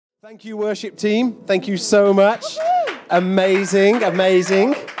Thank you, worship team. Thank you so much. Amazing.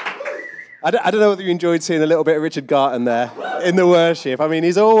 I don't know whether you enjoyed seeing a little bit of Richard Garton there in the worship. I mean,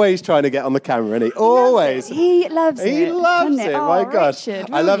 he's always trying to get on the camera, isn't he? Always. He loves it. He loves it. Oh, My gosh. Richard,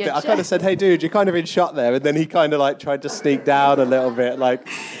 I loved it. I kind of said, hey, dude, you're kind of in shot there. And then he kind of like tried to sneak down a little bit, like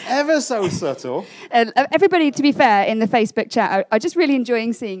ever so subtle. Everybody, to be fair, in the Facebook chat, I'm just really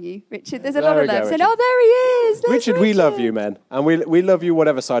enjoying seeing you, Richard. There's a lot of love. Saying, oh, there he is. Richard, we love you, man. And we love you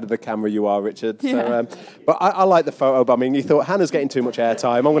whatever side of the camera you are, Richard. Yeah. So, but I like the photo bombing. You thought, Hannah's getting too much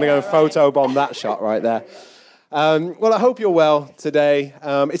airtime. I'm going to go and photo bomb that shot right there. Well, I hope you're well today.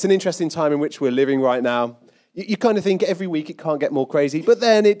 It's an interesting time in which we're living right now. You kind of think every week it can't get more crazy, but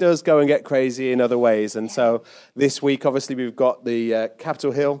then it does go and get crazy in other ways. And so this week, obviously, we've got the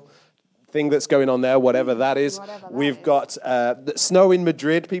Capitol Hill thing that's going on there, whatever that is. We've got the snow in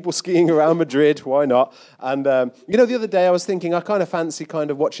Madrid, people skiing around Madrid, why not? And, the other day I was thinking I kind of fancy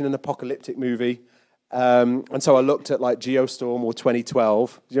watching an apocalyptic movie. And so I looked at like Geostorm or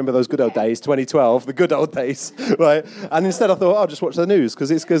 2012. Do you remember those good old days, 2012, the good old days, right? And instead I thought, I'll just watch the news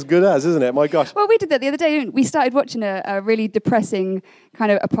because it's as good as, isn't it? My gosh. Well, we did that the other day, didn't we? We started watching a really depressing kind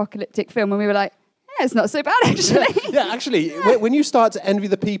of apocalyptic film and we were like, it's not so bad, actually. Yeah, actually, when you start to envy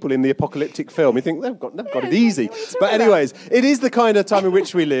the people in the apocalyptic film, you think they've got it easy. But anyways, it is the kind of time in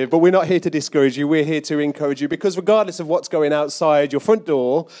which we live, but we're not here to discourage you. We're here to encourage you because regardless of what's going outside your front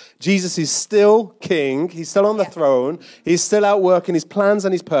door, Jesus is still king. He's still on the throne. He's still out working his plans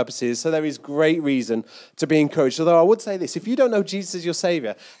and his purposes. So there is great reason to be encouraged. Although I would say this, if you don't know Jesus as your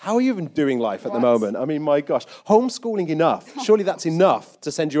savior, how are you even doing life at the moment? I mean, my gosh, homeschooling enough. Surely that's enough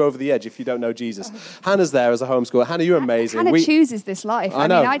to send you over the edge if you don't know Jesus. Hannah's there as a homeschooler. Hannah, you're amazing. Hannah chooses this life. I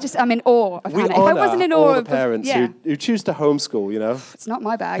know. I'm in awe of Hannah. If I wasn't in awe all the of parents who choose to homeschool, It's not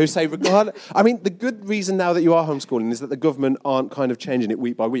my bag. Who say, the good reason now that you are homeschooling is that the government aren't kind of changing it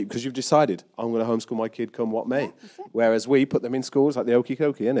week by week because you've decided, I'm going to homeschool my kid come what may. Whereas we put them in schools like the Okie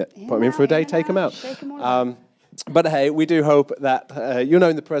Kokie, innit? Put them in for a day, take them out. But hey, we do hope that you'll know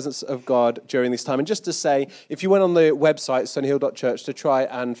in the presence of God during this time. And just to say, if you went on the website, sunnyhill.church, to try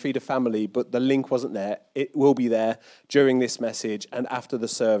and feed a family, but the link wasn't there, it will be there during this message and after the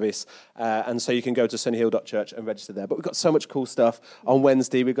service. And so you can go to sunnyhill.church and register there. But we've got so much cool stuff. On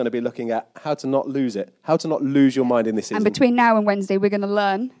Wednesday, we're going to be looking at how to not lose it, how to not lose your mind in this season. And between now and Wednesday, we're going to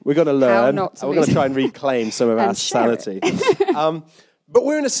learn. We're going to learn. How not to and we're going to try and reclaim some of our sanity. But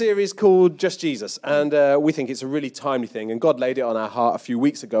we're in a series called Just Jesus, and we think it's a really timely thing, and God laid it on our heart a few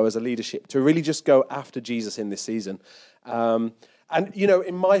weeks ago as a leadership to really just go after Jesus in this season. In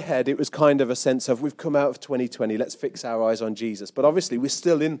my head, it was kind of a sense of we've come out of 2020, let's fix our eyes on Jesus. But obviously, we're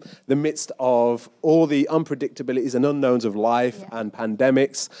still in the midst of all the unpredictabilities and unknowns of life and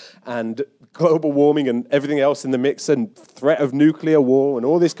pandemics and global warming and everything else in the mix and threat of nuclear war and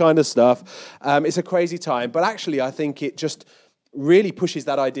all this kind of stuff. It's a crazy time, but actually, I think it just really pushes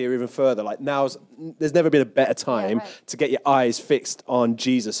that idea even further. Like there's never been a better time to get your eyes fixed on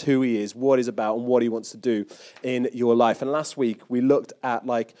Jesus, who he is, what he's about, and what he wants to do in your life. And last week we looked at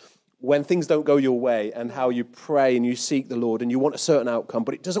when things don't go your way and how you pray and you seek the Lord and you want a certain outcome,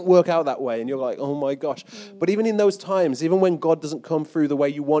 but it doesn't work out that way. And you're like, oh my gosh. But even in those times, even when God doesn't come through the way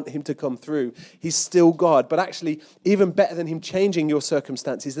you want him to come through, he's still God. But actually, even better than him changing your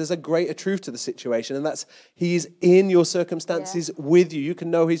circumstances, there's a greater truth to the situation. And that's he's in your circumstances with you. You can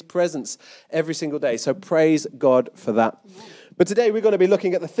know his presence every single day. So praise God for that. Yeah. But today we're going to be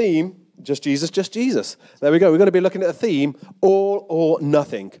looking at the theme, just Jesus, just Jesus. There we go. We're going to be looking at the theme, all or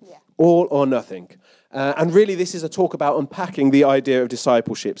nothing. Yeah. All or nothing. And really, this is a talk about unpacking the idea of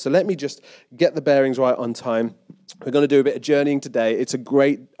discipleship. So let me just get the bearings right on time. We're going to do a bit of journeying today. It's a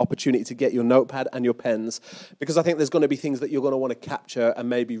great opportunity to get your notepad and your pens because I think there's going to be things that you're going to want to capture and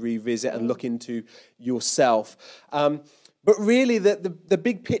maybe revisit and look into yourself. But really, the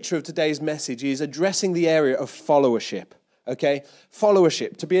big picture of today's message is addressing the area of followership. Okay,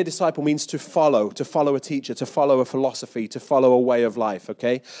 followership. To be a disciple means to follow a teacher, to follow a philosophy, to follow a way of life,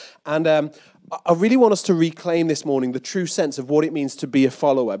 okay? And I really want us to reclaim this morning the true sense of what it means to be a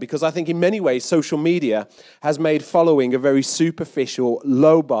follower, because I think in many ways social media has made following a very superficial,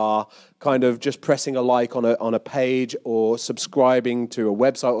 low bar, kind of just pressing a like on a page or subscribing to a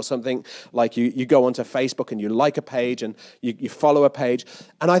website or something. Like you go onto Facebook and you like a page and you follow a page.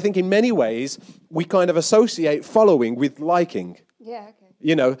 And I think in many ways we kind of associate following with liking. Yeah,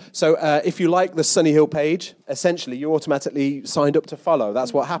 okay. So if you like the Sunny Hill page, essentially you're automatically signed up to follow.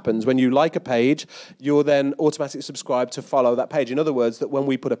 That's what happens. When you like a page, you're then automatically subscribed to follow that page. In other words, that when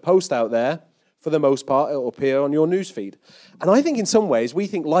we put a post out there, for the most part, it'll appear on your newsfeed. And I think in some ways, we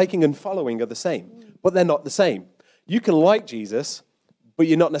think liking and following are the same, but they're not the same. You can like Jesus, but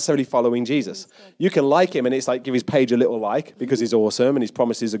you're not necessarily following Jesus. You can like him and it's like give his page a little like because he's awesome and his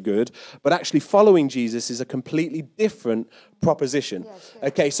promises are good, but actually following Jesus is a completely different proposition.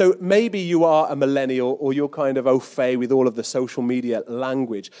 Okay, so maybe you are a millennial or you're kind of au fait with all of the social media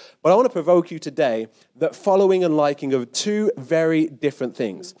language, but I want to provoke you today that following and liking are two very different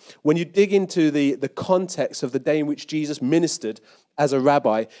things. When you dig into the context of the day in which Jesus ministered as a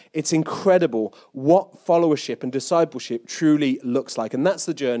rabbi, it's incredible what followership and discipleship truly looks like. And that's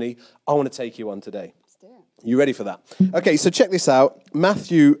the journey I want to take you on today. Let's do it. You ready for that? Okay, so check this out.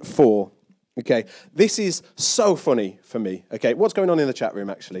 Matthew 4. Okay, this is so funny for me. Okay, what's going on in the chat room,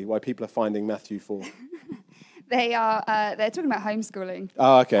 actually? Why people are finding Matthew 4? They're talking about homeschooling.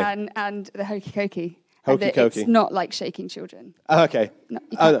 Oh, okay. And the hokey cokey. Hokey cokey. It's not like shaking children. Oh, okay. No,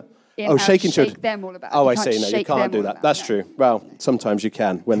 you can't shaking children. Shake them all about. Oh, You I can't see. No, you shake can't them do all that. about. That's No. true. Well, sometimes you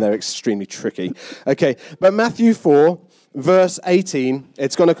can when they're extremely tricky. Okay, but Matthew 4, verse 18,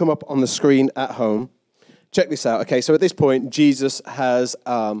 it's going to come up on the screen at home. Check this out. Okay, so at this point, Jesus has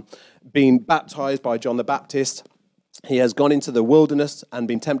been baptized by John the Baptist. He has gone into the wilderness and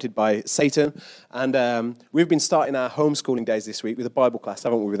been tempted by Satan. And we've been starting our homeschooling days this week with a Bible class,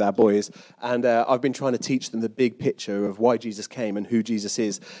 haven't we, with our boys? And I've been trying to teach them the big picture of why Jesus came and who Jesus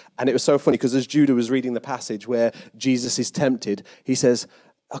is. And it was so funny because as Judah was reading the passage where Jesus is tempted, he says,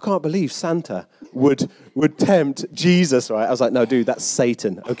 I can't believe Santa would tempt Jesus, right? I was like, no, dude, that's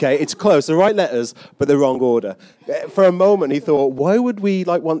Satan, okay? It's close, the right letters, but the wrong order. For a moment, he thought, why would we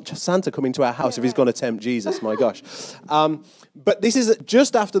want Santa coming to our house if he's going to tempt Jesus? My gosh. But this is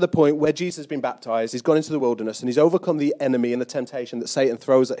just after the point where Jesus has been baptized, he's gone into the wilderness, and he's overcome the enemy and the temptation that Satan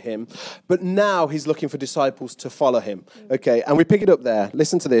throws at him. But now he's looking for disciples to follow him. Okay, and we pick it up there.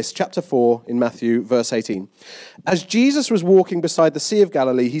 Listen to this, chapter 4 in Matthew, verse 18. As Jesus was walking beside the Sea of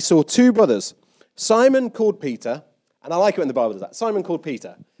Galilee, he saw two brothers, Simon called Peter, and I like it when the Bible does that, Simon called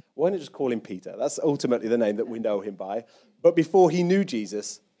Peter. Why not just call him Peter? That's ultimately the name that we know him by. But before he knew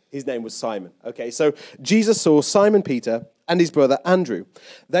Jesus, his name was Simon. Okay, so Jesus saw Simon Peter and his brother Andrew.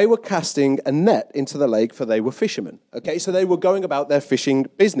 They were casting a net into the lake, for they were fishermen. Okay, so they were going about their fishing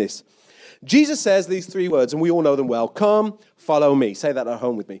business. Jesus says these three words, and we all know them well. Come, follow me. Say that at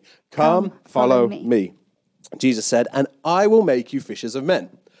home with me. Come, follow me. Jesus said, and I will make you fishers of men.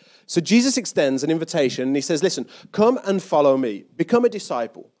 So Jesus extends an invitation, and he says, listen, come and follow me. Become a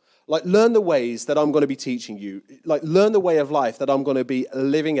disciple. Like, learn the ways that I'm going to be teaching you. Like, learn the way of life that I'm going to be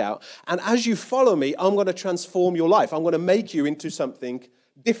living out. And as you follow me, I'm going to transform your life. I'm going to make you into something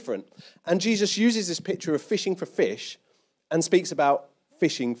different. And Jesus uses this picture of fishing for fish and speaks about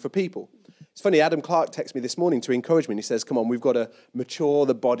fishing for people. It's funny, Adam Clark texted me this morning to encourage me, and he says, come on, we've got to mature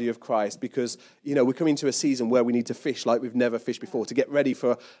the body of Christ because, we're coming to a season where we need to fish like we've never fished before to get ready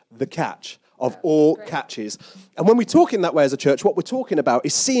for the catch of all catches. And when we talk in that way as a church, what we're talking about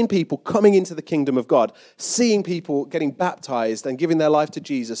is seeing people coming into the kingdom of God, seeing people getting baptized and giving their life to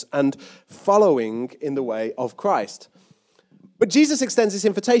Jesus and following in the way of Christ. But Jesus extends this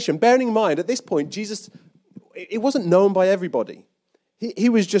invitation, bearing in mind, at this point, Jesus, it wasn't known by everybody. He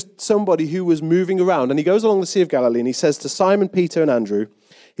was just somebody who was moving around. And he goes along the Sea of Galilee and he says to Simon, Peter, and Andrew,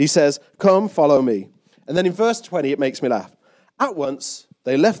 he says, come, follow me. And then in verse 20, it makes me laugh. At once,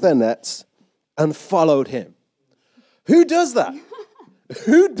 they left their nets and followed him. Who does that?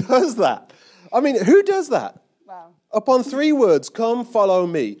 Who does that? I mean, who does that? Wow. Upon three words, come, follow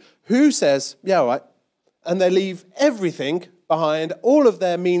me. Who says, yeah, all right. And they leave everything behind, all of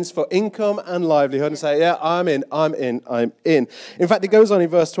their means for income and livelihood, and say, yeah, I'm in. In fact, it goes on in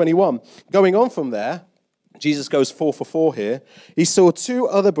verse 21. Going on from there, Jesus goes 4 for 4 here. He saw two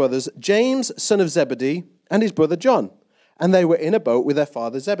other brothers, James, son of Zebedee, and his brother John. And they were in a boat with their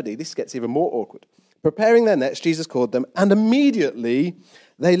father Zebedee. This gets even more awkward. Preparing their nets, Jesus called them, and immediately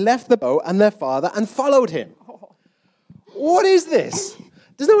they left the boat and their father and followed him. What is this?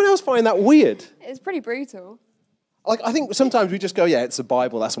 Does no one else find that weird? It's pretty brutal. I think sometimes we just go, yeah, it's the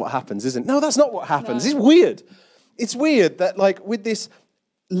Bible, that's what happens, isn't it? No, that's not what happens. No. It's weird. It's weird that, with this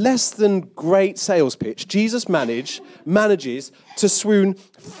less than great sales pitch, Jesus manages to swoon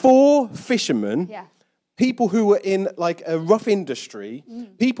 4 fishermen, people who were in, a rough industry,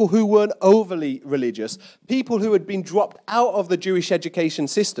 people who weren't overly religious, people who had been dropped out of the Jewish education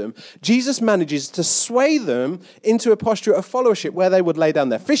system. Jesus manages to sway them into a posture of followership where they would lay down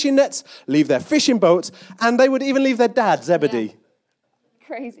their fishing nets, leave their fishing boats, and they would even leave their dad, Zebedee. Yeah.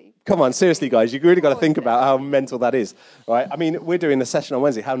 Crazy. Come on, seriously, guys, you've really got to think about how mental that is, right? I mean, we're doing a session on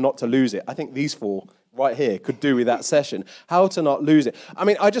Wednesday, how not to lose it. I think these 4 right here could do with that session. How to not lose it. I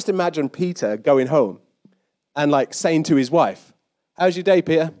mean, I just imagine Peter going home and saying to his wife, how's your day,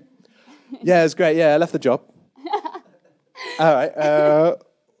 Peter? Yeah, it's great. Yeah, I left the job. All right.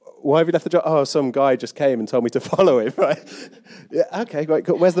 Why have you left the job? Oh, some guy just came and told me to follow him, right? Yeah, okay, great,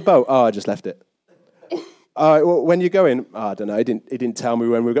 cool. Where's the boat? Oh, I just left it. All right, well, when you going? Oh, I don't know. He didn't tell me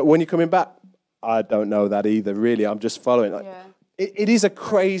when we were going. When you coming back? I don't know that either, really. I'm just following. Like, it is a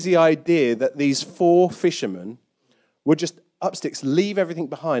crazy idea that these 4 fishermen would just up sticks, leave everything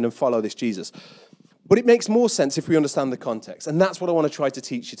behind and follow this Jesus. But it makes more sense if we understand the context. And that's what I want to try to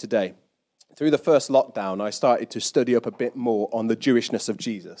teach you today. Through the first lockdown, I started to study up a bit more on the Jewishness of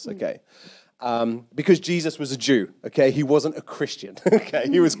Jesus, okay? Because Jesus was a Jew, okay? He wasn't a Christian, okay?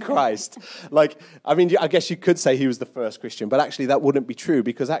 He was Christ. I guess you could say he was the first Christian, but actually that wouldn't be true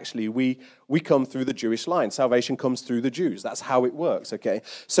because actually we come through the Jewish line. Salvation comes through the Jews. That's how it works, okay?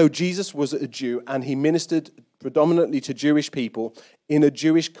 So Jesus was a Jew and he ministered predominantly to Jewish people in a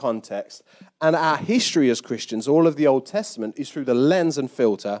Jewish context. And our history as Christians, all of the Old Testament, is through the lens and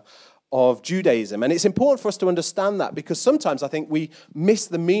filter of Judaism. And it's important for us to understand that because sometimes I think we miss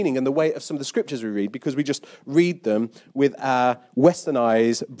the meaning and the weight of some of the scriptures we read because we just read them with our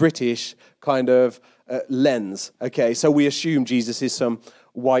westernized, British kind of lens. Okay, so we assume Jesus is some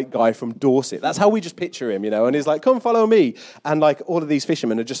white guy from Dorset. That's how we just picture him, and he's like, come follow me. And like all of these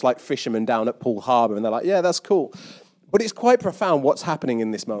fishermen are just like fishermen down at Poole Harbour and they're like, yeah, that's cool. But it's quite profound what's happening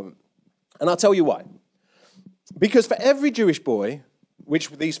in this moment. And I'll tell you why. Because for every Jewish boy, which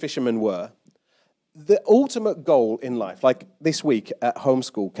these fishermen were, the ultimate goal in life, like this week at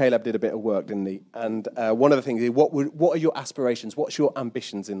homeschool, Caleb did a bit of work, didn't he? And one of the things is, what are your aspirations? What's your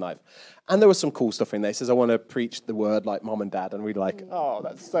ambitions in life? And there was some cool stuff in there. He says, I want to preach the word like mom and dad. And we're like, oh,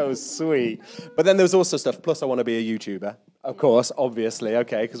 that's so sweet. But then there was also stuff, plus I want to be a YouTuber. Of course, obviously,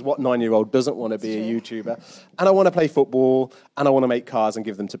 okay, because what 9-year-old doesn't want to be a YouTuber? And I want to play football, and I want to make cars and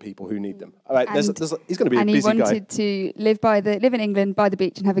give them to people who need them. All right, he's going to be a busy guy. And he wanted to live in England by the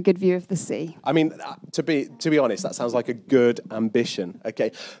beach and have a good view of the sea. I mean, to be honest, that sounds like a good ambition,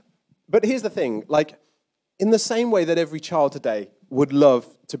 okay? But here's the thing, like, in the same way that every child today would love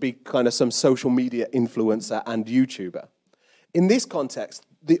to be kind of some social media influencer and YouTuber, in this context,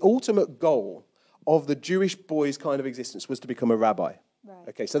 the ultimate goal of the Jewish boy's kind of existence was to become a rabbi. Right.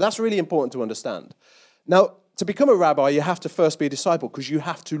 Okay, so that's really important to understand. Now, to become a rabbi, you have to first be a disciple because you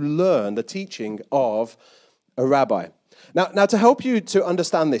have to learn the teaching of a rabbi. Now, to help you to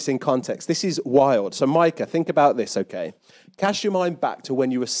understand this in context, this is wild. So, Micah, think about this, okay? Cast your mind back to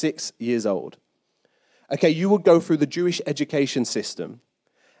when you were 6 years old. Okay, you would go through the Jewish education system.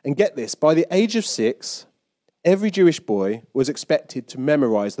 And get this, by the age of 6, every Jewish boy was expected to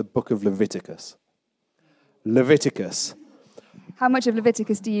memorize the book of Leviticus. Leviticus. How much of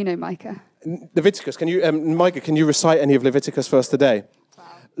Leviticus do you know, Micah? Leviticus, Micah, can you recite any of Leviticus for us today?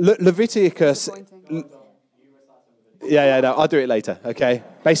 Wow. Leviticus. Yeah, no, I'll do it later, okay?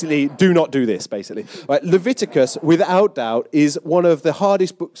 Basically, do not do this, basically. Right, Leviticus, without doubt, is one of the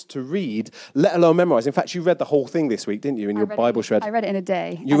hardest books to read, let alone memorize. In fact, you read the whole thing this week, didn't you, in your Bible shred? I read it in a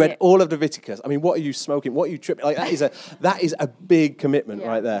day. You read all of Leviticus. I mean, what are you smoking? What are you tripping? Like, that is a big commitment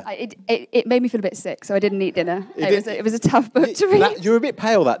right there. It made me feel a bit sick, so I didn't eat dinner. It was a tough book to read. You were a bit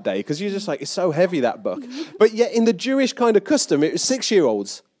pale that day, because you're just like, it's so heavy, that book. But yet, in the Jewish kind of custom, it was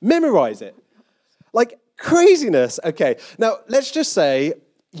 6-year-olds. Memorize it. Like, craziness. Okay, now let's just say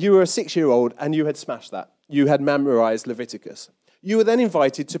you were a 6-year-old and you had smashed that. You had memorized Leviticus. You were then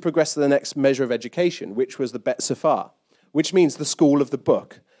invited to progress to the next measure of education, which was the Bet Sefer, which means the school of the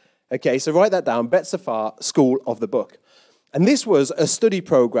book. Okay, so write that down, Bet Sefer, school of the book. And this was a study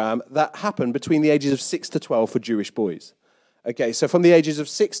program that happened between the ages of 6 to 12 for Jewish boys. Okay, so from the ages of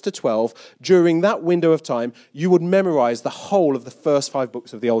 6 to 12, during that window of time, you would memorize the whole of the first 5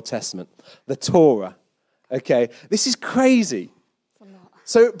 books of the Old Testament, the Torah. Okay, this is crazy.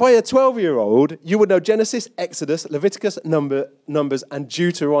 So by a 12-year-old, you would know Genesis, Exodus, Leviticus, Numbers, and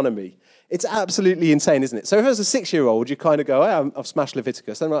Deuteronomy. It's absolutely insane, isn't it? So if as a 6-year-old, you kind of go, hey, I've smashed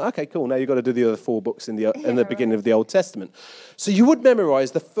Leviticus. And I'm like, okay, cool, now you've got to do the other 4 books in the beginning of the Old Testament. So you would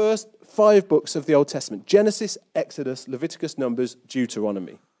memorize the first 5 books of the Old Testament, Genesis, Exodus, Leviticus, Numbers,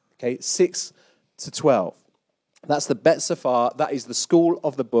 Deuteronomy. Okay, 6 to 12. That's the Bet Sefer. That is the school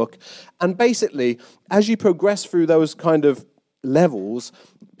of the book. And basically, as you progress through those kind of levels,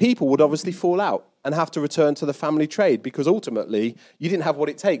 people would obviously fall out and have to return to the family trade because ultimately, you didn't have what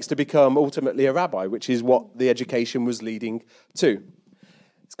it takes to become ultimately a rabbi, which is what the education was leading to.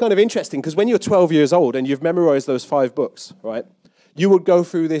 It's kind of interesting because when you're 12 years old and you've memorized those 5 books, right, you would go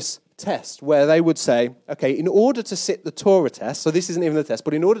through this test where they would say, okay, in order to sit the Torah test, so this isn't even the test,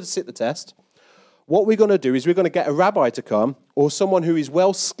 but in order to sit the test, what we're going to do is we're going to get a rabbi to come or someone who is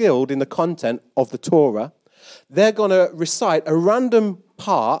well skilled in the content of the Torah. They're going to recite a random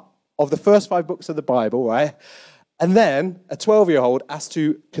part of the first 5 books of the Bible, right? And then a 12-year-old has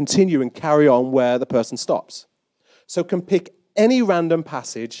to continue and carry on where the person stops. So can pick any random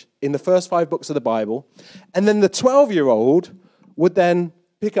passage in the first 5 books of the Bible, and then the 12-year-old would then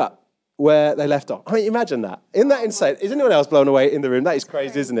pick up where they left off. I mean, imagine that. Isn't that insane? Is anyone else blown away in the room? That is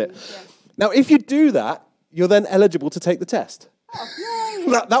crazy, isn't it? Yeah. Now, if you do that, you're then eligible to take the test.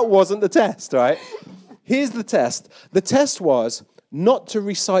 Oh, that wasn't the test, right? Here's the test. The test was not to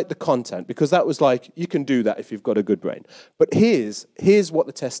recite the content, because that was like, you can do that if you've got a good brain. But here's what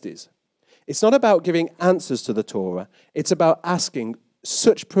the test is. It's not about giving answers to the Torah. It's about asking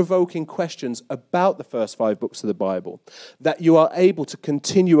such provoking questions about the first 5 books of the Bible that you are able to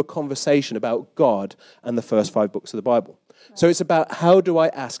continue a conversation about God and the first 5 books of the Bible. Right. So it's about, how do I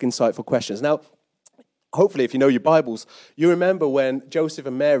ask insightful questions? Now, hopefully, if you know your Bibles, you remember when Joseph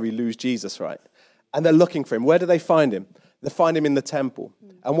and Mary lose Jesus, right? And they're looking for him. Where do they find him? They find him in the temple.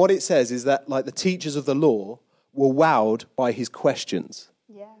 And what it says is that, like, the teachers of the law were wowed by his questions.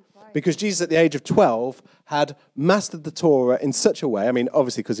 Yeah, right. Because Jesus, at the age of 12, had mastered the Torah in such a way, I mean,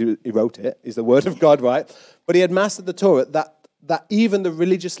 obviously because he wrote it, is the word of God, right? But he had mastered the Torah that even the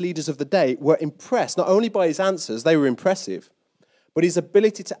religious leaders of the day were impressed, not only by his answers, they were impressive, but his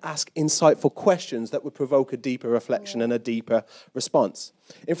ability to ask insightful questions that would provoke a deeper reflection and a deeper response.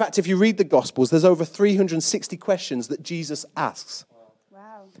 In fact, if you read the Gospels, there's over 360 questions that Jesus asks.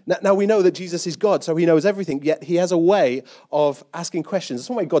 Wow. Now, we know that Jesus is God, so he knows everything, yet he has a way of asking questions. That's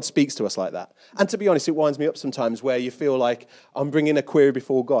one way God speaks to us like that. And to be honest, it winds me up sometimes where you feel like I'm bringing a query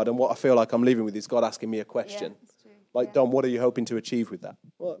before God, and what I feel like I'm leaving with is God asking me a question. Yeah. Like, Dom, what are you hoping to achieve with that?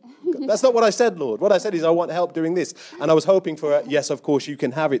 Well, that's not what I said, Lord. What I said is I want help doing this. And I was hoping for a, yes, of course, you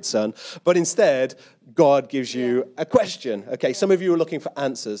can have it, son. But instead, God gives you a question. Okay, some of you are looking for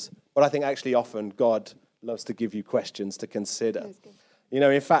answers, but I think actually often God loves to give you questions to consider. You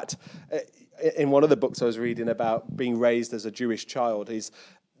know, in fact, in one of the books I was reading about being raised as a Jewish child, is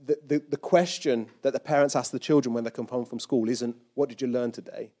the question that the parents ask the children when they come home from school isn't, what did you learn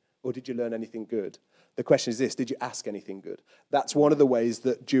today? Or did you learn anything good? The question is this, did you ask anything good? That's one of the ways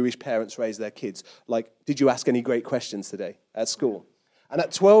that Jewish parents raise their kids. Like, did you ask any great questions today at school? And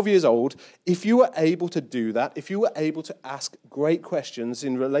at 12 years old, if you were able to do that, if you were able to ask great questions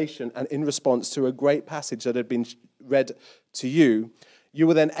in relation and in response to a great passage that had been read to you, you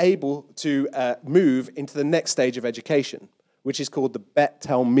were then able to move into the next stage of education, which is called the Bet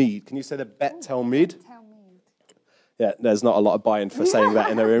Talmud. Can you say the Bet Talmud? Yeah, there's not a lot of buy-in for saying that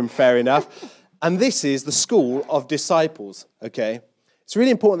in the room, fair enough. And this is the school of disciples, okay? It's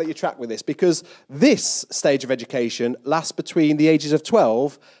really important that you track with this, because this stage of education lasts between the ages of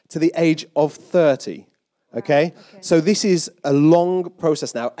 12 to the age of 30, okay? So this is a long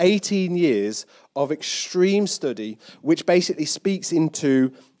process now, 18 years of extreme study, which basically speaks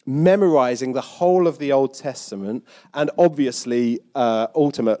into memorizing the whole of the Old Testament and obviously,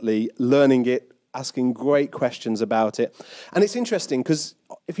 ultimately, learning it, asking great questions about it. And it's interesting because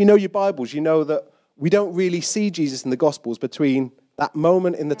if you know your Bibles, you know that we don't really see Jesus in the Gospels between that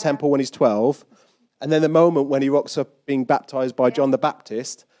moment in the temple when he's 12 and then the moment when he rocks up being baptized by John the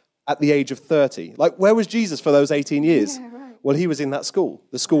Baptist at the age of 30. Like, where was Jesus for those 18 years? Yeah, right. Well, he was in that school,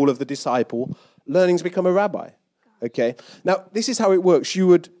 the school of the disciple, learning to become a rabbi. Okay? Now, this is how it works. You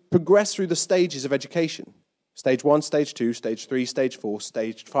would progress through the stages of education. Stage 1, Stage 2, Stage 3, Stage 4,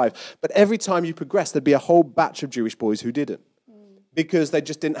 Stage 5. But every time you progress, there'd be a whole batch of Jewish boys who didn't. Because they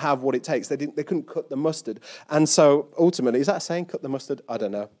just didn't have what it takes. They couldn't cut the mustard. And so, ultimately, is that a saying, cut the mustard? I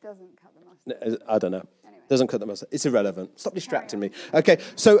don't know. Doesn't cut the mustard. I don't know. Anyway. Doesn't cut the mustard. It's irrelevant. Stop distracting me. Okay,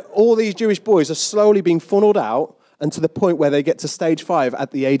 so all these Jewish boys are slowly being funneled out and to the point where they get to Stage 5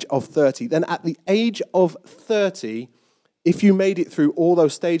 at the age of 30. Then at the age of 30... if you made it through all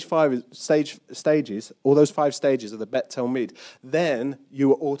those stages, all those 5 stages of the Bet Talmud, then you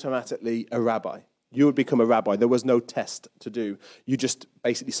were automatically a rabbi. You would become a rabbi. There was no test to do. You just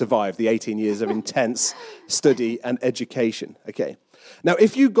basically survived the 18 years of intense study and education. Okay. Now,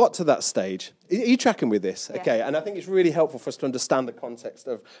 if you got to that stage, are you tracking with this? Yeah. Okay. And I think it's really helpful for us to understand the context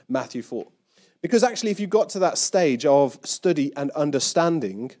of Matthew 4. Because actually, if you got to that stage of study and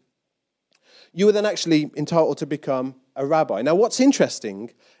understanding, you were then actually entitled to become a rabbi. Now, what's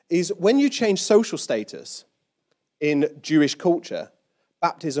interesting is when you change social status in Jewish culture,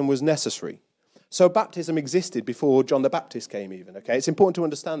 baptism was necessary. So baptism existed before John the Baptist came even, okay? It's important to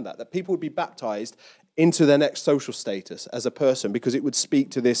understand that people would be baptized into their next social status as a person because it would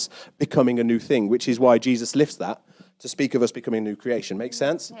speak to this becoming a new thing, which is why Jesus lifts that to speak of us becoming a new creation. Make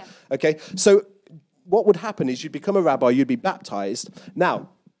sense? Yeah. Okay, so what would happen is you'd become a rabbi, you'd be baptized. Now,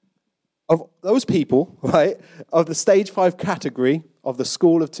 of those people, right, of the Stage 5 category of the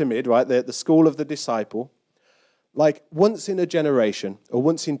school of Talmud, right, the school of the disciple, like once in a generation or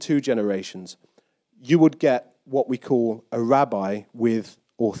once in 2 generations, you would get what we call a rabbi with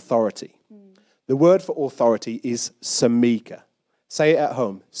authority. The word for authority is samika. Say it at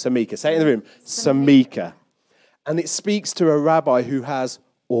home, samika. Say it in the room, samika. And it speaks to a rabbi who has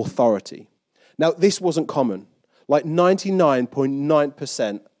authority. Now, this wasn't common. Like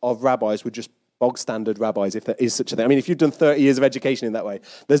 99.9% of rabbis were just bog standard rabbis, if there is such a thing. I mean, if you've done 30 years of education in that way,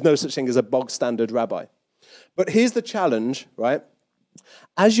 there's no such thing as a bog standard rabbi. But here's the challenge, right?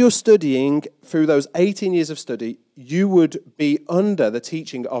 As you're studying through those 18 years of study, you would be under the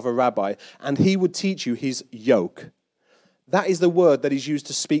teaching of a rabbi, and he would teach you his yoke. That is the word that is used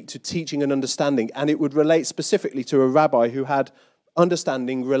to speak to teaching and understanding, and it would relate specifically to a rabbi who had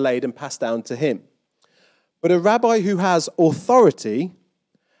understanding relayed and passed down to him. But a rabbi who has authority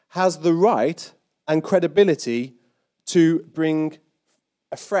has the right and credibility to bring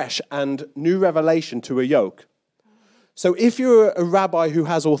a fresh and new revelation to a yoke. So if you're a rabbi who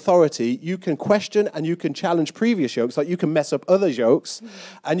has authority, you can question and you can challenge previous yokes, like you can mess up other yokes,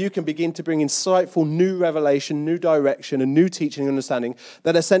 and you can begin to bring insightful new revelation, new direction, and new teaching and understanding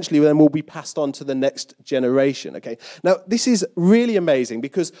that essentially then will be passed on to the next generation. Okay. Now, this is really amazing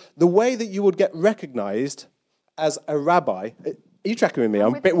because the way that you would get recognized as a rabbi, are you tracking with me?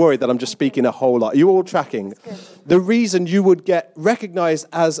 I'm a bit worried that I'm just speaking a whole lot. Are you all tracking? The reason you would get recognized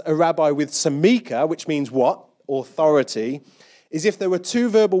as a rabbi with samika, which means what? Authority, is if there were 2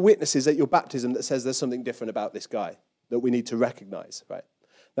 verbal witnesses at your baptism that says there's something different about this guy that we need to recognize, right?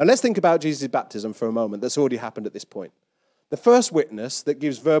 Now let's think about Jesus' baptism for a moment. That's already happened at this point. The first witness that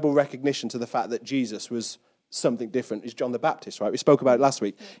gives verbal recognition to the fact that Jesus was something different is John the Baptist, right? We spoke about it last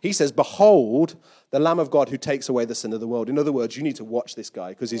week. He says, "Behold, the Lamb of God who takes away the sin of the world." In other words, you need to watch this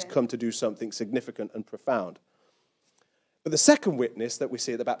guy because he's come to do something significant and profound. But the second witness that we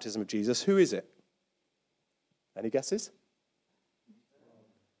see at the baptism of Jesus, who is it? Any guesses?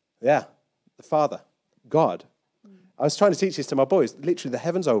 Yeah, the Father, God. I was trying to teach this to my boys. Literally, the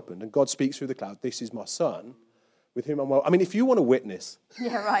heavens opened and God speaks through the cloud. "This is my son, with whom I'm well." I mean, if you want a witness,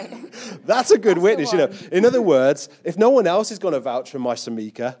 Yeah, right. that's a good witness, you know. In other words, if no one else is going to vouch for my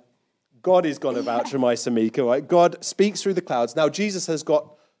samika, God is going to vouch for my samika, right? God speaks through the clouds. Now, Jesus has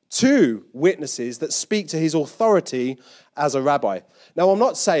got 2 witnesses that speak to his authority as a rabbi. Now, I'm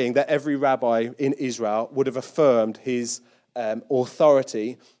not saying that every rabbi in Israel would have affirmed his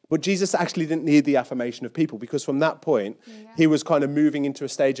authority, but Jesus actually didn't need the affirmation of people because from that point, he was kind of moving into a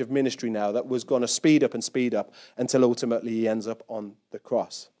stage of ministry now that was going to speed up until ultimately he ends up on the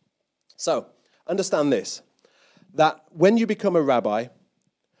cross. So, understand this, that when you become a rabbi,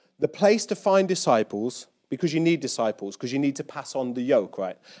 the place to find disciples, because you need disciples, because you need to pass on the yoke,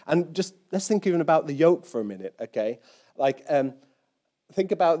 right? And just let's think even about the yoke for a minute, okay? Like,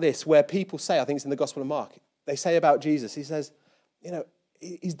 think about this, where people say, I think it's in the Gospel of Mark, they say about Jesus, he says, you know,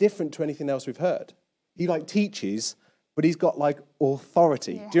 he's different to anything else we've heard. He, like, teaches, but he's got, like,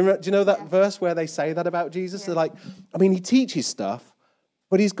 authority. Yeah. Do you know that verse where they say that about Jesus? Yeah. They're like, I mean, he teaches stuff,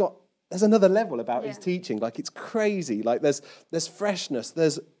 but there's another level about his teaching. Like, it's crazy. Like, there's freshness,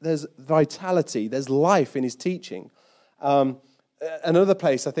 there's vitality, there's life in his teaching. Another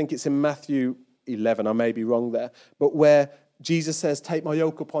place, I think it's in Matthew 11, I may be wrong there, but where Jesus says, "Take my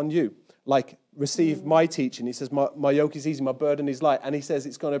yoke upon you." Like, receive my teaching. He says, my yoke is easy, my burden is light. And he says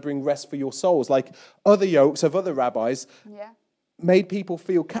it's going to bring rest for your souls. Like, other yokes of other rabbis made people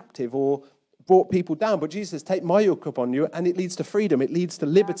feel captive or brought people down. But Jesus says, "Take my yoke upon you," and it leads to freedom. It leads to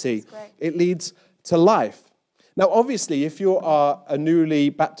liberty. It leads to life. Now, obviously, if you are a newly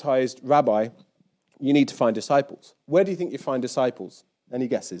baptized rabbi, you need to find disciples. Where do you think you find disciples? Any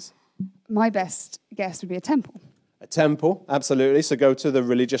guesses? My best guess would be a temple. A temple, absolutely. So go to the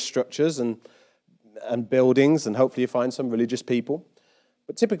religious structures and buildings, and hopefully you find some religious people.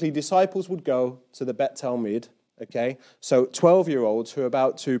 But typically, disciples would go to the Bet Talmud, okay? So 12-year-olds who are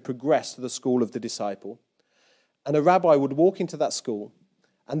about to progress to the school of the disciple. And a rabbi would walk into that school,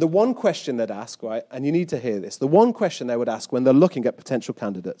 and the one question they'd ask, right, and you need to hear this, the one question they would ask when they're looking at potential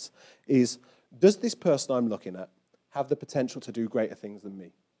candidates is, does this person I'm looking at have the potential to do greater things than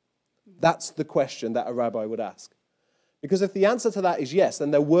me? That's the question that a rabbi would ask. Because if the answer to that is yes,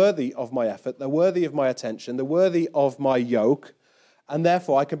 then they're worthy of my effort, they're worthy of my attention, they're worthy of my yoke, and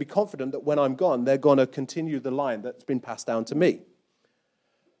therefore I can be confident that when I'm gone, they're going to continue the line that's been passed down to me.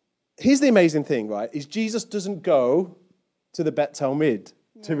 Here's the amazing thing, right, is Jesus doesn't go to the Bet Talmud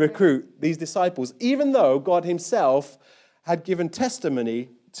to recruit these disciples, even though God himself had given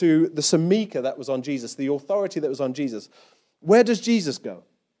testimony to the samika that was on Jesus, the authority that was on Jesus. Where does Jesus go?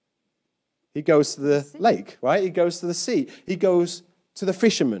 He goes to the lake, right? He goes to the sea. He goes to the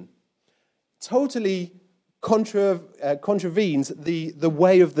fishermen. Totally contravenes the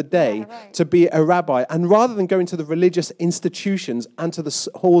way of the day to be a rabbi. And rather than going to the religious institutions and to the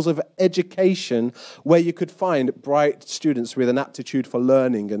halls of education where you could find bright students with an aptitude for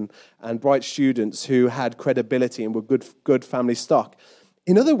learning and bright students who had credibility and were good family stock.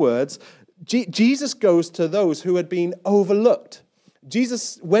 In other words, Jesus goes to those who had been overlooked.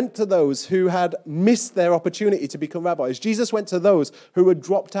 Jesus went to those who had missed their opportunity to become rabbis. Jesus went to those who had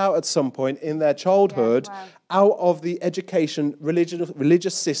dropped out at some point in their childhood, out of the education,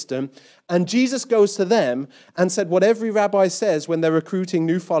 religious system. And Jesus goes to them and said what every rabbi says when they're recruiting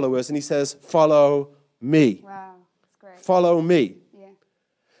new followers. And he says, follow me. Wow, that's great. Follow me. Yeah.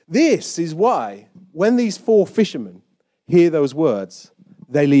 This is why when these 4 fishermen hear those words,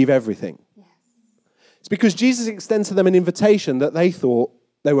 they leave everything. It's because Jesus extends to them an invitation that they thought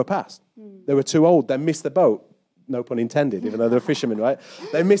they were past. They were too old. They missed the boat. No pun intended, even though they're fishermen, right?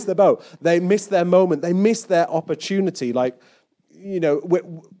 They missed the boat. They missed their moment. They missed their opportunity. Like,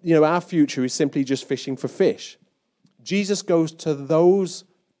 our future is simply just fishing for fish. Jesus goes to those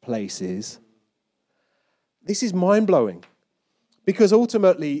places. This is mind-blowing because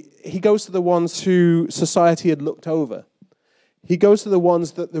ultimately he goes to the ones who society had looked over. He goes to the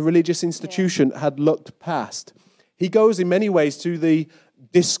ones that the religious institution had looked past. He goes in many ways to the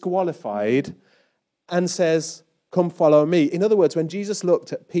disqualified and says, come follow me. In other words, when Jesus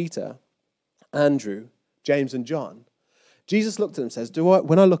looked at Peter, Andrew, James and John, Jesus looked at them and says,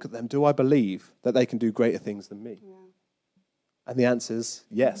 when I look at them, do I believe that they can do greater things than me? Yeah. And the answer is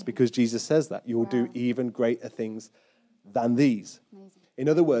yes, because Jesus says that. You will do even greater things than these. Amazing. In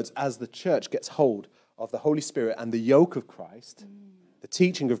other words, as the church gets hold of the Holy Spirit and the yoke of Christ, the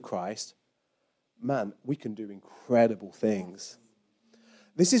teaching of Christ, man, we can do incredible things.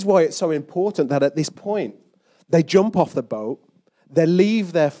 This is why it's so important that at this point, they jump off the boat, they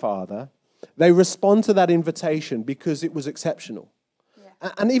leave their father, they respond to that invitation because it was exceptional.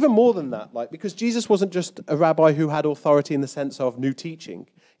 Yeah. And even more than that, because Jesus wasn't just a rabbi who had authority in the sense of new teaching.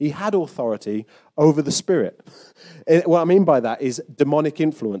 He had authority over the Spirit. What I mean by that is demonic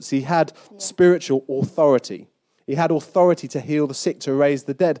influence. He had spiritual authority. He had authority to heal the sick, to raise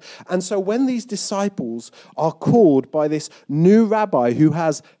the dead. And so when these disciples are called by this new rabbi who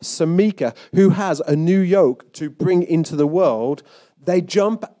has Samika, who has a new yoke to bring into the world, they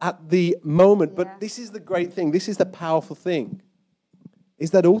jump at the moment. But this is the great thing. This is the powerful thing,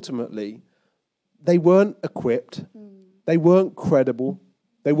 is that ultimately they weren't equipped. They weren't credible.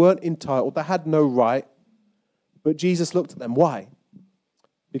 They weren't entitled. They had no right. But Jesus looked at them. Why?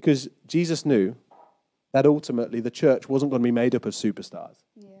 Because Jesus knew that ultimately the church wasn't going to be made up of superstars.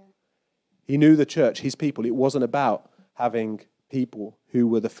 Yeah. He knew the church, his people, it wasn't about having people who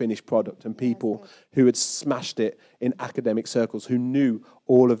were the finished product and people who had smashed it in academic circles, who knew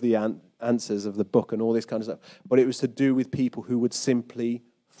all of the answers of the book and all this kind of stuff. But it was to do with people who would simply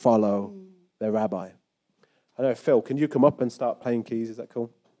follow their rabbi. I know, Phil, can you come up and start playing keys? Is that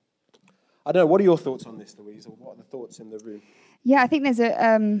cool? I don't know, what are your thoughts on this, Louise, or what are the thoughts in the room? Yeah, I think there's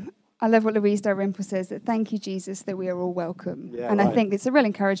I love what Louise Dalrymple says, that thank you, Jesus, that we are all welcome. Yeah, and I think it's a real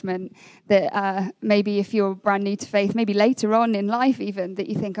encouragement that maybe if you're brand new to faith, maybe later on in life even, that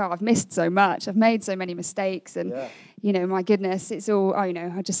you think, oh, I've missed so much, I've made so many mistakes, and, my goodness, it's all,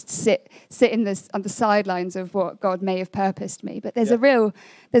 I just sit in this on the sidelines of what God may have purposed me. But there's a real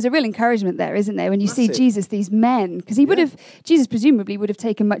encouragement there, isn't there, when you see Jesus, these men, because Jesus presumably would have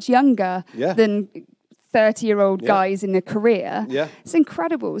taken much younger than 30-year-old guys in a career. Yeah. It's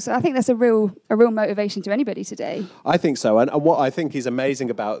incredible. So I think that's a real motivation to anybody today. I think so. And what I think is amazing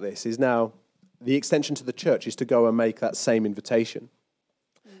about this is now the extension to the church is to go and make that same invitation.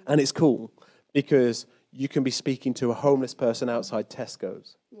 And it's cool because you can be speaking to a homeless person outside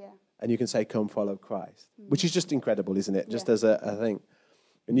Tesco's. Yeah. And you can say, come follow Christ. Which is just incredible, isn't it? Just as a thing.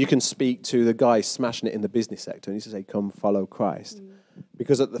 And you can speak to the guy smashing it in the business sector and you can say, come follow Christ.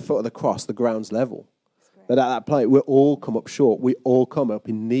 Because at the foot of the cross, the ground's level. That at that point, we all come up short. We all come up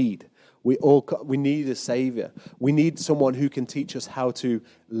in need. We need a savior. We need someone who can teach us how to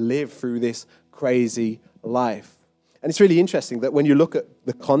live through this crazy life. And it's really interesting that when you look at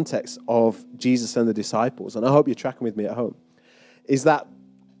the context of Jesus and the disciples, and I hope you're tracking with me at home, is that,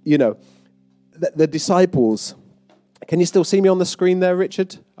 the disciples, can you still see me on the screen there,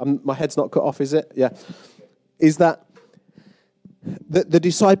 Richard? My head's not cut off, is it? Yeah. Is that the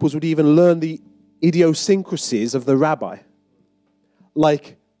disciples would even learn the idiosyncrasies of the rabbi.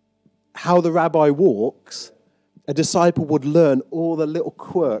 Like how the rabbi walks, a disciple would learn all the little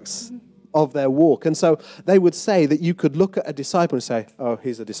quirks of their walk. And so they would say that you could look at a disciple and say, oh,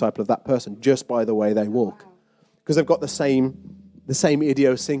 he's a disciple of that person just by the way they walk. Because they've got the same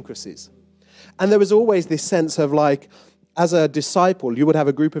idiosyncrasies. And there was always this sense of like, as a disciple, you would have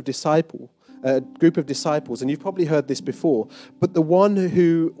a group of disciples, and you've probably heard this before, but the one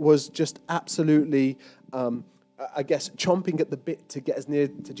who was just absolutely, chomping at the bit to get as near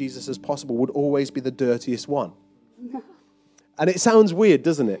to Jesus as possible would always be the dirtiest one. And it sounds weird,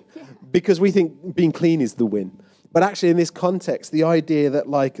 doesn't it? Yeah. Because we think being clean is the win. But actually in this context, the idea that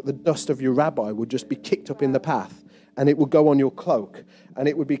like the dust of your rabbi would just be kicked up in the path, and it would go on your cloak, and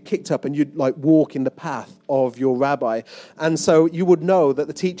it would be kicked up, and you'd like walk in the path of your rabbi. And so you would know that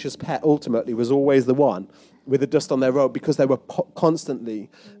the teacher's pet ultimately was always the one with the dust on their robe, because they were constantly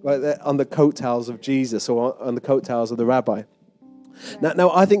on the coattails of Jesus or on the coattails of the rabbi. Yeah.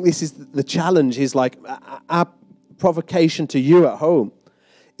 Now, I think this is the challenge, is like our provocation to you at home,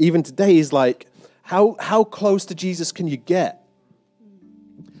 even today, is like, how close to Jesus can you get?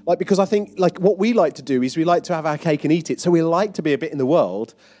 Like, because I think like what we like to do is we like to have our cake and eat it. So we like to be a bit in the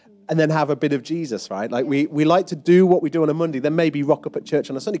world and then have a bit of Jesus, right? Like we like to do what we do on a Monday, then maybe rock up at church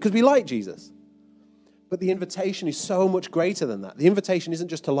on a Sunday because we like Jesus. But the invitation is so much greater than that. The invitation isn't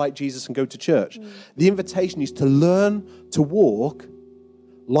just to like Jesus and go to church. The invitation is to learn to walk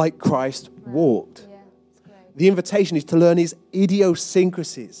like Christ walked. Yeah, the invitation is to learn his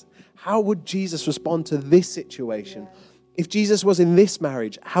idiosyncrasies. How would Jesus respond to this situation? Yeah. If Jesus was in this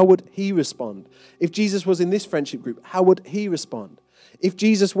marriage, how would he respond? If Jesus was in this friendship group, how would he respond? If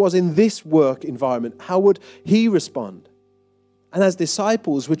Jesus was in this work environment, how would he respond? And as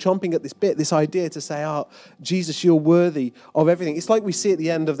disciples, we're chomping at this bit, this idea to say, oh, Jesus, you're worthy of everything. It's like we see at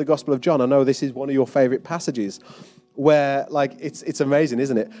the end of the Gospel of John. I know this is one of your favorite passages where, like, it's amazing,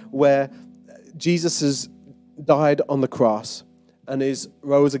 isn't it? Where Jesus has died on the cross and is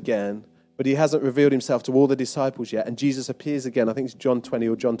rose again, but he hasn't revealed himself to all the disciples yet. And Jesus appears again. I think it's John 20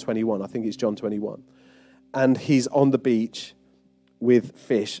 or John 21. I think it's John 21. And he's on the beach with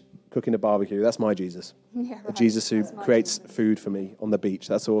fish, cooking a barbecue. That's my Jesus. Yeah, right. A Jesus who creates food for me on the beach.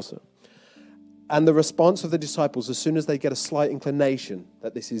 That's awesome. And the response of the disciples, as soon as they get a slight inclination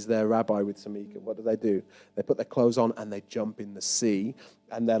that this is their rabbi with Samika, what do? They put their clothes on and they jump in the sea.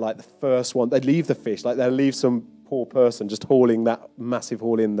 And they're like the first one. They leave the fish, like they'll leave some poor person just hauling that massive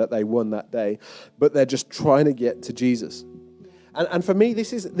haul in that they won that day. But they're just trying to get to Jesus. And for me,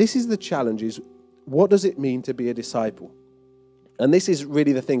 this is the challenge, is what does it mean to be a disciple? And this is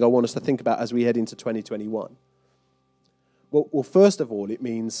really the thing I want us to think about as we head into 2021. Well, first of all, it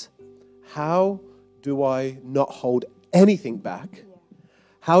means, how do I not hold anything back?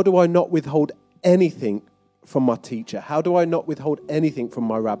 How do I not withhold anything from my teacher? How do I not withhold anything from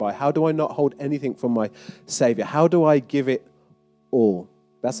my rabbi? How do I not hold anything from my Savior? How do I give it all?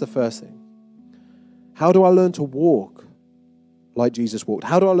 That's the first thing. How do I learn to walk like Jesus walked?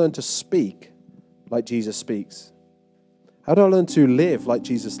 How do I learn to speak like Jesus speaks? How do I learn to live like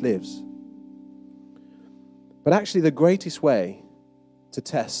Jesus lives? But actually, the greatest way to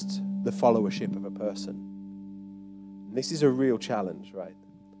test the followership of a person, and this is a real challenge, right?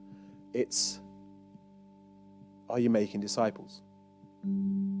 It's, are you making disciples?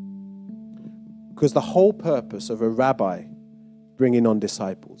 Because the whole purpose of a rabbi bringing on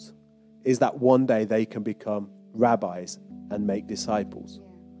disciples is that one day they can become rabbis and make disciples.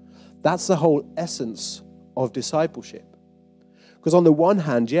 That's the whole essence of discipleship. Because on the one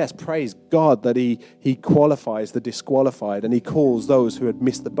hand, yes, praise God that he qualifies the disqualified and he calls those who had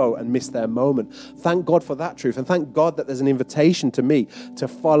missed the boat and missed their moment. Thank God for that truth. And thank God that there's an invitation to me to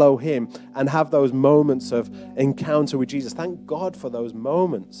follow him and have those moments of encounter with Jesus. Thank God for those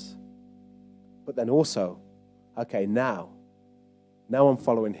moments. But then also, okay, now I'm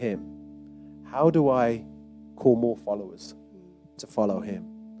following him. How do I call more followers to follow him?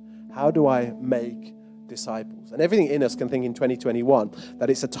 How do I make disciples? And everything in us can think in 2021 that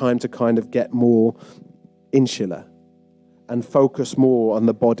it's a time to kind of get more insular and focus more on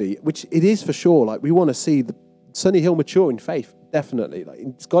the body, which it is for sure. Like, we want to see the Sunny Hill mature in faith, definitely. Like,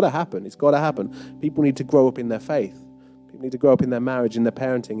 it's got to happen. It's got to happen. People need to grow up in their faith. People need to grow up in their marriage, in their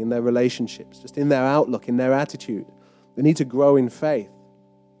parenting, in their relationships, just in their outlook, in their attitude. They need to grow in faith.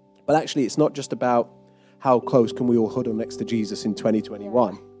 But actually, it's not just about how close can we all huddle next to Jesus in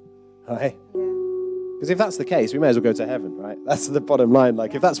 2021, right? Because if that's the case, we may as well go to heaven, right? That's the bottom line.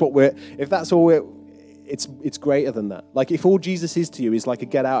 Like, it's greater than that. Like, if all Jesus is to you is like a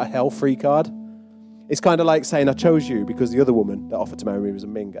get out of hell free card, it's kind of like saying, I chose you because the other woman that offered to marry me was a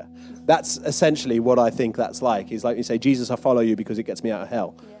minger. That's essentially what I think that's like. It's like you say, Jesus, I follow you because it gets me out of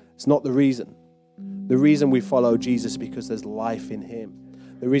hell. Yeah. It's not the reason. The reason we follow Jesus is because there's life in him.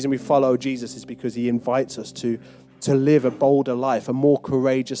 The reason we follow Jesus is because he invites us to to live a bolder life, a more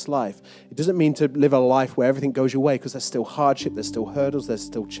courageous life. It doesn't mean to live a life where everything goes your way, because there's still hardship, there's still hurdles, there's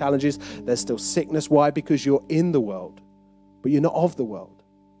still challenges, there's still sickness. Why? Because you're in the world, but you're not of the world.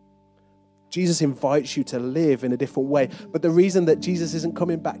 Jesus invites you to live in a different way. But the reason that Jesus isn't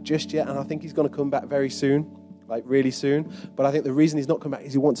coming back just yet, and I think he's going to come back very soon, like really soon, but I think the reason he's not coming back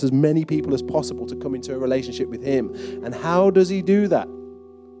is he wants as many people as possible to come into a relationship with him. And how does he do that?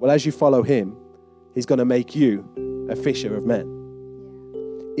 Well, as you follow him, he's going to make you a fisher of men.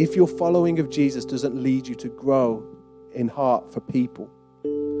 If your following of Jesus doesn't lead you to grow in heart for people,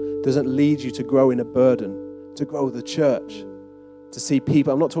 doesn't lead you to grow in a burden, to grow the church, to see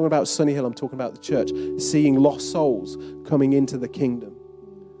people, I'm not talking about Sunny Hill, I'm talking about the church, seeing lost souls coming into the kingdom,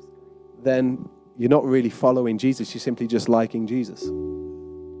 then you're not really following Jesus, you're simply just liking Jesus.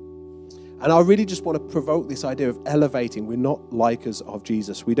 And I really just want to provoke this idea of elevating. We're not likers of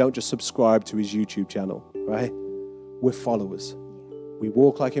Jesus. We don't just subscribe to his YouTube channel, right? We're followers. We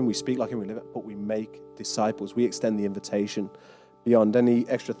walk like him, we speak like him, we live it, but we make disciples. We extend the invitation beyond. Any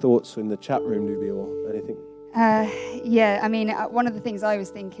extra thoughts in the chat room, Nubi, or anything? One of the things I was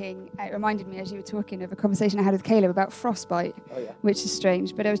thinking, it reminded me as you were talking of a conversation I had with Caleb about frostbite, which is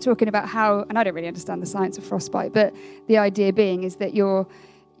strange. But I was talking about how, and I don't really understand the science of frostbite, but the idea being is that your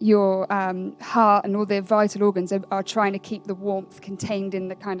heart and all the vital organs are trying to keep the warmth contained in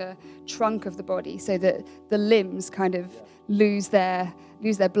the kind of trunk of the body, so that the limbs kind of lose their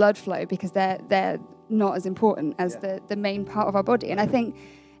blood flow, because they're not as important as the main part of our body. And I think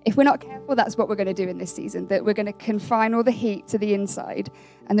if we're not careful, that's what we're going to do in this season, that we're going to confine all the heat to the inside,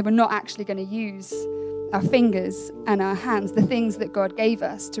 and that we're not actually going to use our fingers and our hands, the things that God gave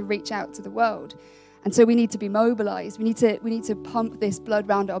us, to reach out to the world. And so we need to be mobilized. We need to pump this blood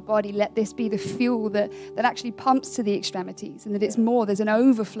around our body. Let this be the fuel that actually pumps to the extremities, and that it's more, there's an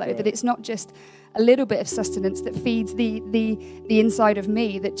overflow, that it's not just a little bit of sustenance that feeds the inside of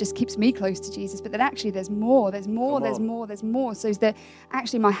me, that just keeps me close to Jesus, but that actually there's more, so that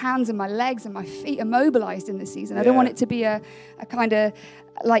actually my hands and my legs and my feet are mobilized in this season. I don't want it to be a kind of,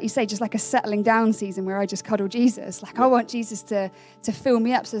 like you say, just like a settling down season where I just cuddle Jesus. Like I want Jesus to fill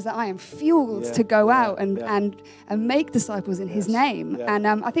me up so that I am fueled to go out and make disciples in his name. And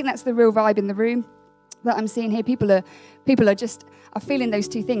I think that's the real vibe in the room that I'm seeing here. People are feeling those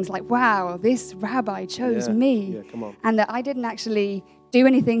two things, like, wow, this rabbi chose me, and that I didn't actually do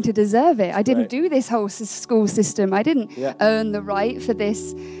anything to deserve it. I didn't do this whole school system. I didn't earn the right for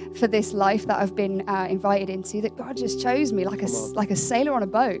this life that I've been invited into. That God just chose me, like a sailor on a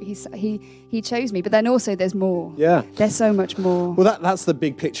boat. He chose me. But then also there's more. Yeah, there's so much more. Well, that's the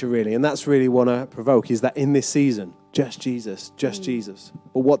big picture, really, and that's really what I provoke, is that in this season, just Jesus.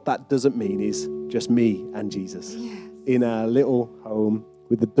 But what that doesn't mean is just me and Jesus in our little home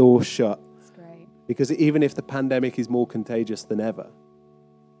with the door shut. That's great. Because even if the pandemic is more contagious than ever,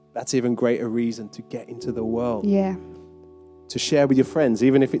 that's even greater reason to get into the world. Yeah. To share with your friends,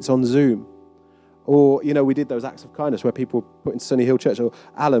 even if it's on Zoom. Or, we did those acts of kindness where people put in Sunny Hill Church, or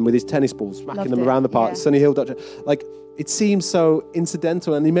Alan with his tennis balls, smacking them around the park, Sunny Hill Church. Like, it seems so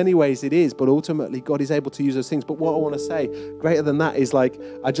incidental, and in many ways it is, but ultimately God is able to use those things. But what I want to say, greater than that, is like,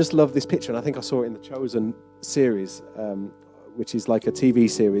 I just love this picture, and I think I saw it in the Chosen series, which is like a TV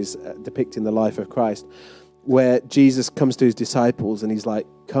series depicting the life of Christ, where Jesus comes to his disciples and he's like,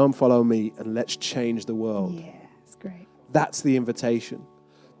 come follow me and let's change the world. Yeah, it's great. That's the invitation.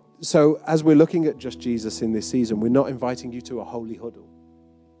 So as we're looking at Just Jesus in this season, we're not inviting you to a holy huddle.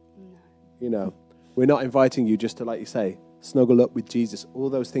 No. We're not inviting you just to, like you say, snuggle up with Jesus. All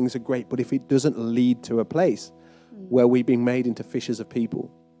those things are great, but if it doesn't lead to a place where we're being made into fishers of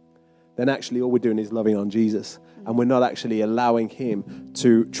people, then actually all we're doing is loving on Jesus. And we're not actually allowing him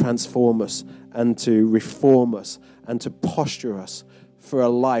to transform us and to reform us and to posture us for a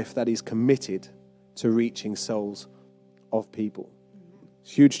life that is committed to reaching souls of people.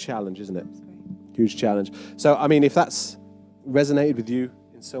 Huge challenge, isn't it? Huge challenge. So, if that's resonated with you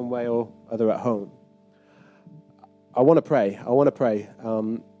in some way or other at home, I want to pray.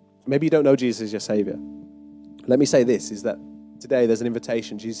 Maybe you don't know Jesus as your Savior. Let me say this, is that today there's an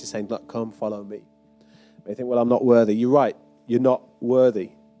invitation. Jesus is saying, look, come follow me. You may think, well, I'm not worthy. You're right. You're not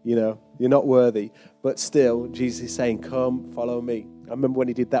worthy. You're not worthy. But still, Jesus is saying, come follow me. I remember when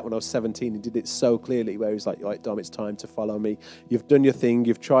he did that when I was 17, he did it so clearly, where he was like, Dom, it's time to follow me. You've done your thing,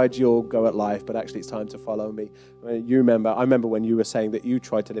 you've tried your go at life, but actually it's time to follow me. I remember when you were saying that you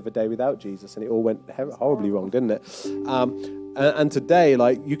tried to live a day without Jesus, and it all went horribly wrong, didn't it? And today,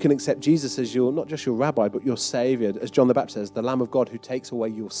 like, you can accept Jesus as your, not just your rabbi, but your savior. As John the Baptist says, the Lamb of God who takes away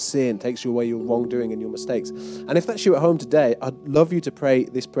your sin, takes away your wrongdoing and your mistakes. And if that's you at home today, I'd love you to pray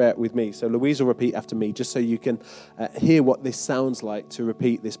this prayer with me. So Louise will repeat after me, just so you can hear what this sounds like to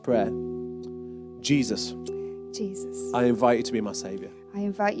repeat this prayer. Jesus, I invite you to be my savior. I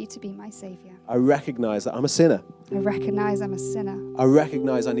invite you to be my savior. I recognize that I'm a sinner. I recognize I'm a sinner. I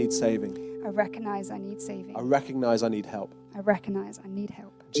recognize I need saving. I recognize I need saving. I recognize I need help. I recognize I need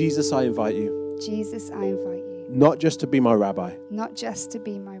help. Jesus, I invite you. Jesus, I invite you. Not just to be my rabbi. Not just to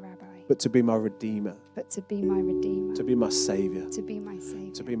be my rabbi. But to be my redeemer. But to be my redeemer. To be my savior. To be my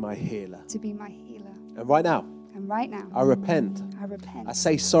savior. To be my healer. To be my healer. And right now, I repent. I repent. I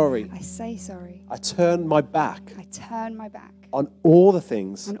say sorry. I say sorry. I turn my back. I turn my back. On all the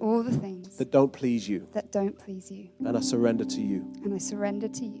things. On all the things. That don't please you. That don't please you. And I surrender to you. And I surrender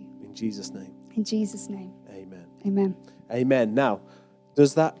to you. In Jesus' name. In Jesus' name. Amen. Amen. Amen. Now,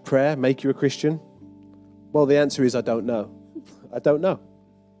 does that prayer make you a Christian? Well, the answer is I don't know. I don't know.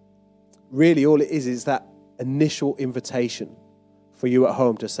 Really, all it is that initial invitation for you at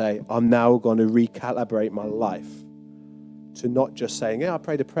home to say, I'm now going to recalibrate my life. To not just saying, yeah, I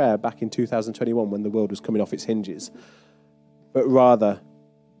prayed a prayer back in 2021 when the world was coming off its hinges. But rather,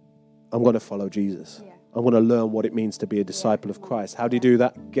 I'm going to follow Jesus. Yeah. I'm going to learn what it means to be a disciple of Christ. How do you do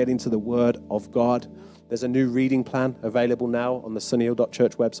that? Get into the Word of God. There's a new reading plan available now on the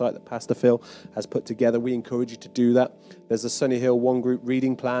sunnyhill.church website that Pastor Phil has put together. We encourage you to do that. There's a Sunny Hill One Group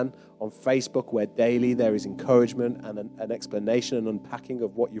reading plan on Facebook where daily there is encouragement and an explanation and unpacking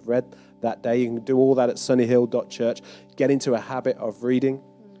of what you've read that day. You can do all that at sunnyhill.church. Get into a habit of reading.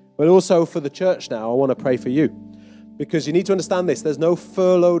 But also for the church now, I want to pray for you. Because you need to understand this. There's no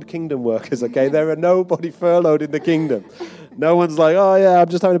furloughed kingdom workers, okay? There are nobody furloughed in the kingdom. No one's like, oh, yeah, I'm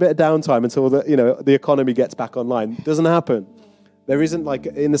just having a bit of downtime until the economy gets back online. It doesn't happen. There isn't, like,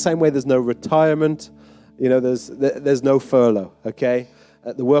 in the same way there's no retirement, there's no furlough, okay?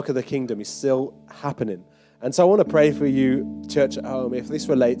 The work of the kingdom is still happening. And so I want to pray for you, church at home, if this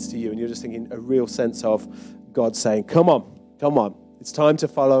relates to you and you're just thinking a real sense of God saying, come on. It's time to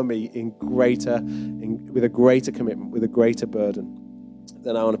follow me with a greater commitment, with a greater burden.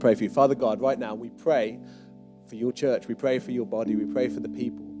 Then I want to pray for you. Father God, right now we pray for your church. We pray for your body. We pray for the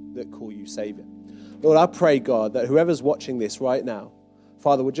people that call you Savior. Lord, I pray, God, that whoever's watching this right now,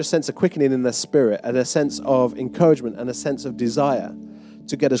 Father, would just sense a quickening in their spirit and a sense of encouragement and a sense of desire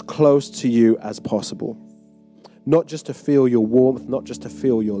to get as close to you as possible. Not just to feel your warmth, not just to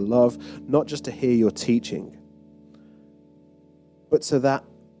feel your love, not just to hear your teaching, but so that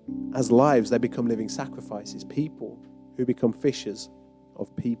as lives, they become living sacrifices, people who become fishers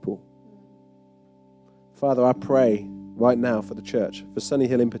of people. Father, I pray right now for the church, for Sunny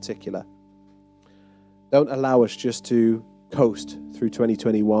Hill in particular. Don't allow us just to coast through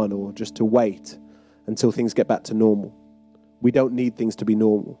 2021 or just to wait until things get back to normal. We don't need things to be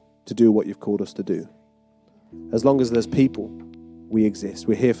normal to do what you've called us to do. As long as there's people, we exist.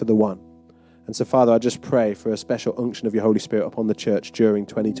 We're here for the one. And so, Father, I just pray for a special unction of your Holy Spirit upon the church during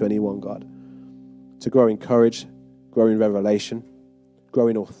 2021, God, to grow in courage, grow in revelation, grow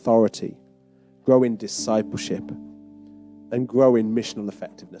in authority, grow in discipleship, and grow in missional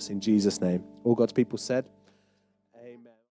effectiveness. In Jesus' name. All God's people said.